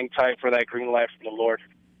still want to hang tight for that green light from the Lord.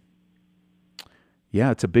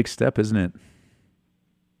 Yeah, it's a big step, isn't it?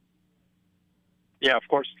 Yeah, of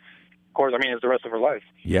course. Of course. I mean, it's the rest of her life.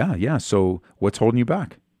 Yeah. So what's holding you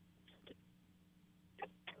back?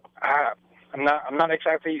 I'm not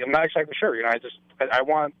exactly sure. I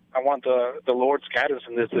want the Lord's guidance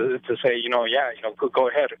in this to say, go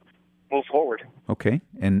ahead, move forward. Okay.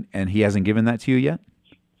 And he hasn't given that to you yet?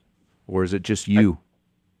 Or is it just you?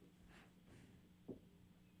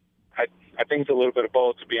 I think it's a little bit of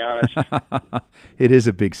both, to be honest. It is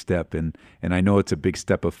a big step, and I know it's a big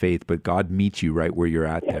step of faith, but God meets you right where you're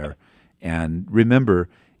at there. And remember,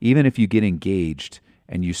 even if you get engaged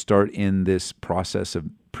and you start in this process of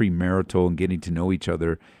premarital and getting to know each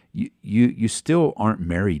other, you still aren't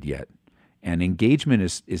married yet. And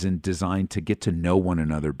engagement isn't designed to get to know one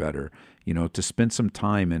another better, to spend some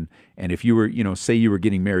time. And if you were, say you were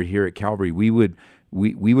getting married here at Calvary, we would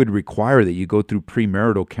require that you go through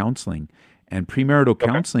premarital counseling. And premarital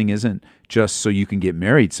counseling isn't just so you can get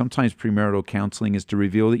married. Sometimes premarital counseling is to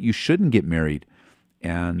reveal that you shouldn't get married.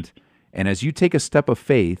 And as you take a step of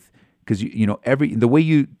faith, because the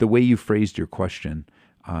way you phrased your question,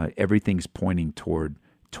 everything's pointing toward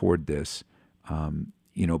this.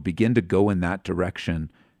 Begin to go in that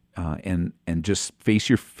direction, and just face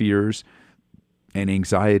your fears and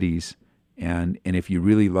anxieties. And if you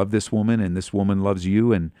really love this woman and this woman loves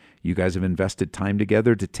you and you guys have invested time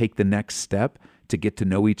together, to take the next step to get to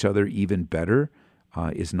know each other even better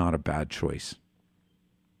is not a bad choice.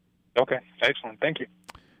 Okay, excellent. Thank you.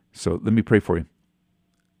 So let me pray for you.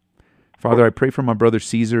 Father, I pray for my brother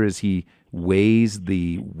Caesar as he weighs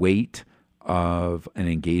the weight of an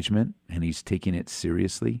engagement and he's taking it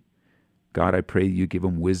seriously. God, I pray you give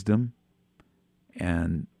him wisdom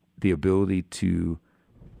and the ability to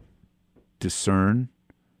discern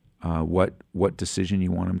what decision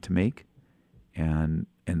you want him to make, and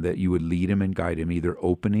that you would lead him and guide him, either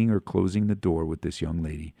opening or closing the door with this young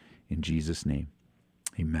lady. In Jesus' name,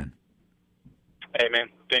 amen. Amen.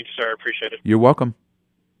 Thank you, sir. I appreciate it. You're welcome.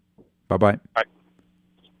 Bye-bye. Bye.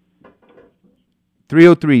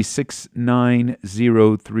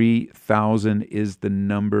 303-690-3000 is the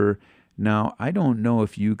number. Now, I don't know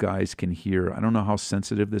if you guys can hear. I don't know how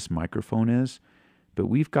sensitive this microphone is, but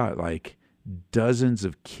we've got like dozens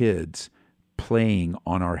of kids playing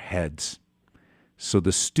on our heads. So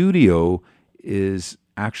the studio is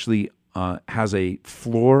actually has a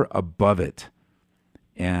floor above it.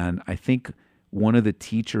 And I think one of the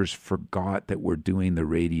teachers forgot that we're doing the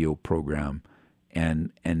radio program.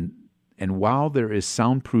 And while there is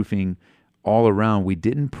soundproofing all around, we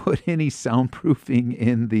didn't put any soundproofing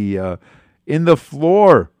in the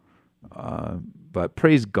floor. But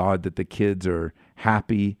praise God that the kids are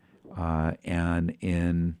happy and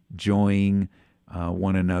enjoying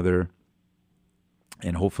one another.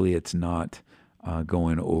 And hopefully it's not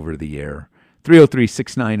going over the air.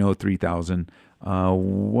 303-690-3000.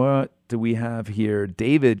 What do we have here?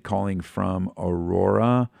 David calling from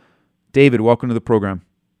Aurora. David, welcome to the program.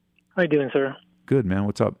 How you doing, sir? Good, man.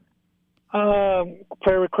 What's up?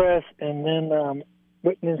 Prayer request, and then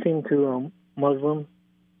witnessing to Muslim.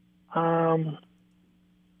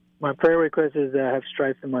 My prayer request is that I have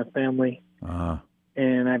strife in my family,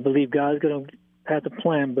 and I believe God's going to have a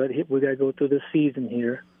plan, but we got to go through this season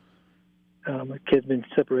here. My kid's been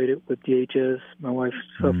separated with DHS. My wife's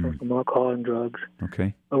suffering from alcohol and drugs.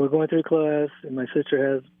 Okay. But we're going through class, and my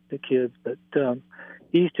sister has the kids. But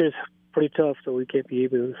Easter's pretty tough, so we can't be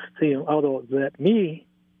able to see them. Although let me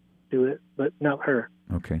do it, but not her.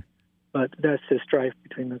 Okay. But that's the strife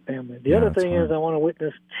between the family. The Yeah, other it's thing hard. is I want to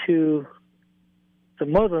witness to the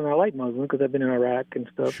Muslim. I like Muslim because I've been in Iraq and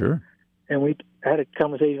stuff. Sure. And we had a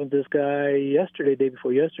conversation with this guy day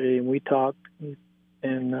before yesterday, and we talked.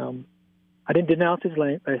 And I didn't denounce his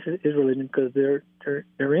religion because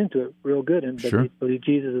they're into it real good, but Sure. they believe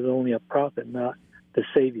Jesus is only a prophet, not the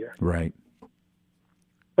Savior. Right.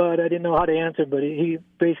 But I didn't know how to answer. But he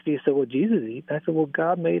basically said, "Well, Jesus eat." I said, "Well,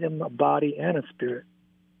 God made him a body and a spirit,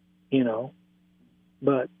 you know."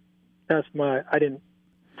 But I didn't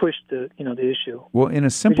push the issue. Well, in a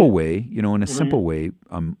simple way,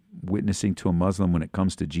 Mm-hmm. witnessing to a Muslim when it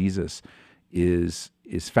comes to Jesus is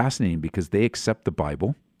fascinating because they accept the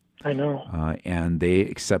Bible. I know. And they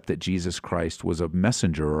accept that Jesus Christ was a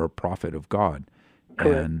messenger or a prophet of God.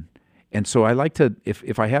 Correct. And so I like to,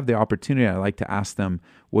 if I have the opportunity, I like to ask them,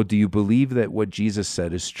 well, do you believe that what Jesus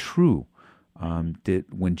said is true?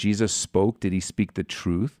 When Jesus spoke, did he speak the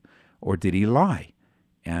truth or did he lie?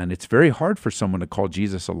 And it's very hard for someone to call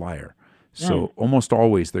Jesus a liar. So almost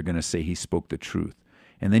always they're going to say he spoke the truth.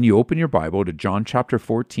 And then you open your Bible to John chapter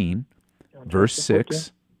 14, verse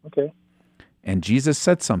 6. Okay. And Jesus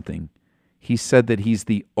said something. He said that he's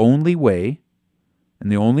the only way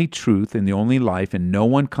and the only truth and the only life, and no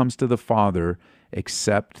one comes to the Father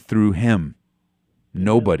except through him.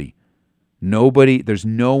 Nobody. There's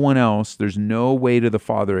no one else. There's no way to the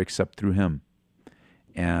Father except through him.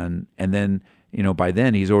 And then, by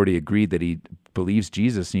then he's already agreed that he believes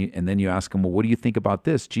Jesus. And then you ask him, well, what do you think about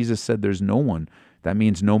this? Jesus said there's no one. That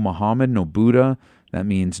means no Muhammad, no Buddha. That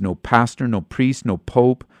means no pastor, no priest, no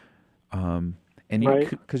pope.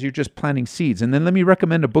 Because you're just planting seeds. And then let me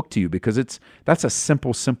recommend a book to you because that's a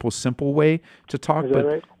simple way to talk. Is that But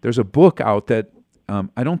right? there's a book out that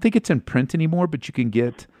I don't think it's in print anymore, but you can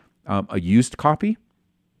get a used copy.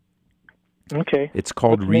 Okay. It's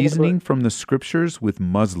called What's the name of the Reasoning book? from the Scriptures with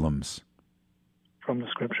Muslims. From the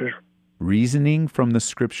scriptures. Reasoning from the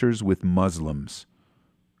Scriptures with Muslims.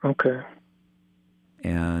 Okay.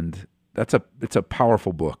 And it's a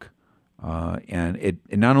powerful book. And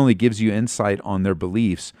it not only gives you insight on their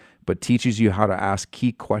beliefs, but teaches you how to ask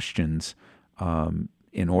key questions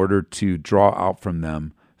in order to draw out from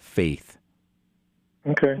them faith.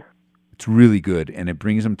 Okay. It's really good, and it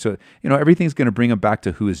brings them to, everything's going to bring them back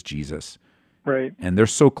to who is Jesus. Right. And they're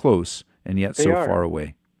so close, and yet They so are. far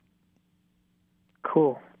away.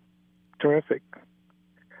 Cool. Terrific.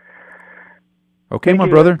 Okay, Thank my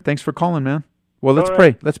you. brother. Thanks for calling, man. Well, let's All pray.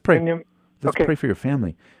 right. Let's pray. And you- Let's okay. pray for your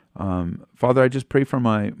family. Father, I just pray for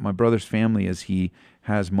my brother's family as he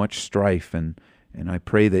has much strife, and I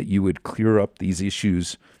pray that you would clear up these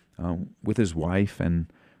issues with his wife,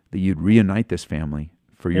 and that you'd reunite this family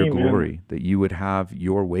for your Amen. glory, that you would have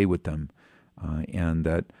your way with them, and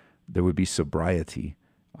that there would be sobriety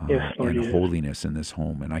Yes, Lord, and yes. holiness in this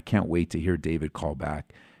home. And I can't wait to hear David call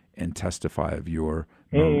back and testify of your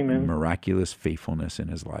Amen. miraculous faithfulness in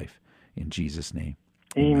his life. In Jesus' name.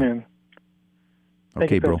 Amen. Thank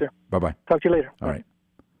Okay, you, bro. Pastor. Bye-bye. Talk to you later. All right.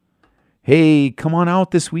 Hey, come on out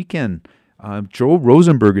this weekend. Joel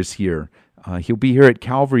Rosenberg is here. He'll be here at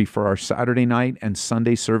Calvary for our Saturday night and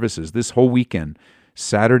Sunday services this whole weekend.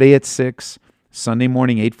 Saturday at 6, Sunday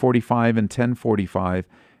morning 8:45 and 10:45.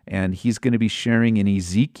 And he's going to be sharing in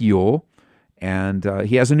Ezekiel. And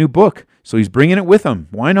he has a new book, so he's bringing it with him.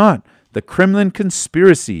 Why not? The Kremlin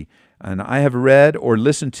Conspiracy. And I have read or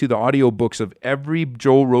listened to the audiobooks of every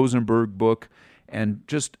Joel Rosenberg book, and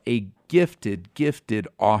just a gifted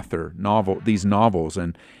author, these novels,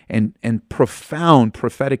 and profound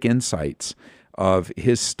prophetic insights of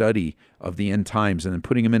his study of the end times, and then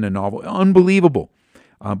putting them in a novel. Unbelievable.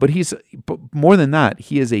 But more than that,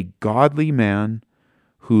 he is a godly man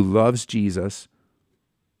who loves Jesus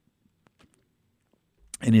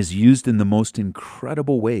and is used in the most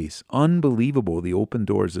incredible ways. Unbelievable, the open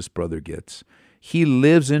doors this brother gets. He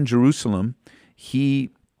lives in Jerusalem.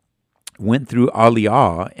 He went through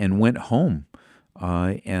Aliyah and went home.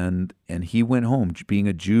 And he went home. Being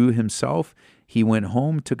a Jew himself, he went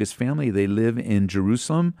home, took his family. They live in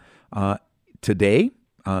Jerusalem. Today,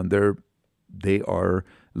 they are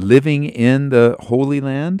living in the Holy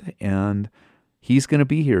Land, and he's going to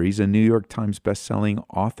be here. He's a New York Times best-selling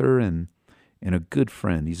author, and and a good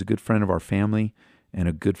friend. He's a good friend of our family and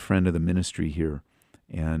a good friend of the ministry here.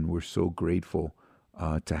 And we're so grateful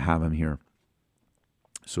to have him here.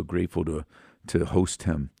 So grateful to host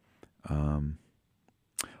him.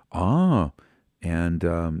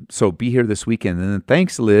 So be here this weekend. And then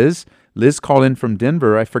thanks, Liz. Liz called in from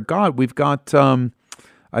Denver. I forgot, we've got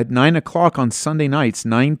at 9 o'clock on Sunday nights,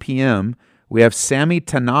 9 p.m., we have Sammy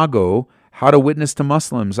Tanago, How to Witness to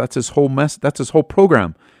Muslims. That's his whole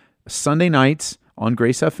program. Sunday nights on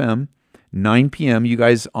Grace FM, 9 p.m. You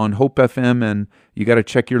guys on Hope FM, and you got to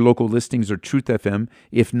check your local listings or Truth FM.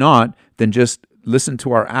 If not, then just listen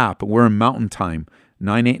to our app. We're in Mountain Time,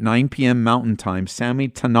 9 p.m. Mountain Time. Sammy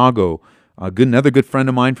Tanago, another good friend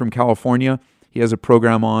of mine from California. He has a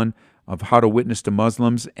program on of how to witness to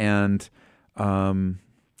Muslims, and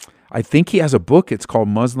I think he has a book. It's called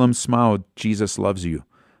Muslim Smile, Jesus Loves You,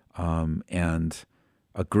 and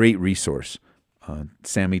a great resource,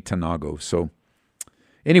 Sammy Tanago. So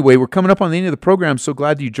anyway, we're coming up on the end of the program. So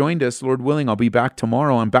glad you joined us. Lord willing, I'll be back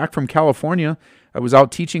tomorrow. I'm back from California. I was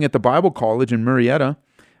out teaching at the Bible College in Murrieta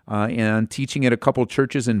and teaching at a couple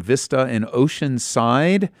churches in Vista and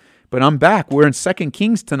Oceanside. But I'm back. We're in 2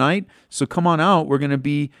 Kings tonight, so come on out. We're going to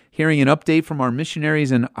be hearing an update from our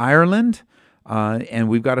missionaries in Ireland, and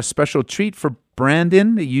we've got a special treat for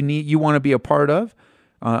Brandon that you want to be a part of.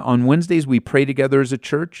 On Wednesdays, we pray together as a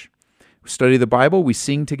church. We study the Bible. We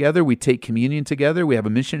sing together. We take communion together. We have a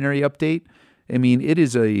missionary update. I mean, it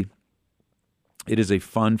is a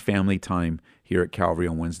fun family time here at Calvary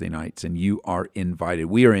on Wednesday nights, and you are invited.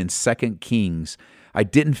 We are in 2 Kings. I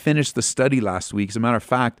didn't finish the study last week. As a matter of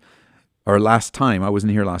fact, or last time, I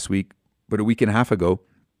wasn't here last week, but a week and a half ago,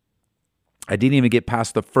 I didn't even get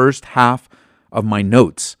past the first half of my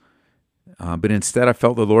notes. But instead, I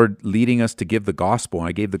felt the Lord leading us to give the gospel.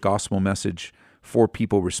 I gave the gospel message. 4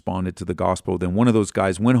 people responded to the gospel. Then one of those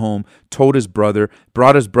guys went home, told his brother,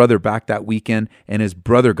 brought his brother back that weekend, and his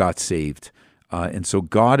brother got saved. And so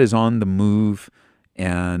God is on the move,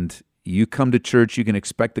 and you come to church, you can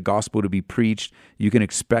expect the gospel to be preached. You can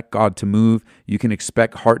expect God to move. You can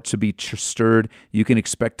expect hearts to be stirred. You can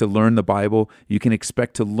expect to learn the Bible. You can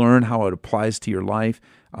expect to learn how it applies to your life.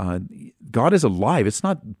 God is alive. It's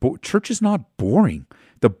not church is not boring.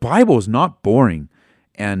 The Bible is not boring.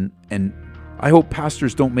 And I hope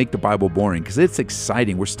pastors don't make the Bible boring, because it's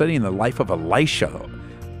exciting. We're studying the life of Elisha,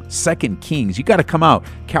 2 Kings. You got to come out.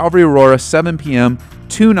 Calvary Aurora, 7 p.m.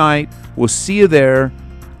 tonight. We'll see you there.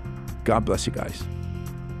 God bless you guys.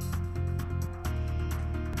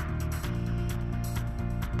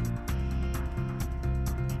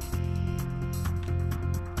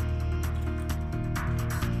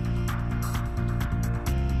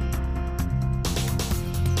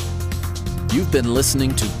 You've been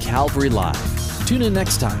listening to Calvary Live. Tune in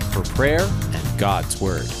next time for prayer and God's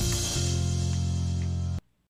Word.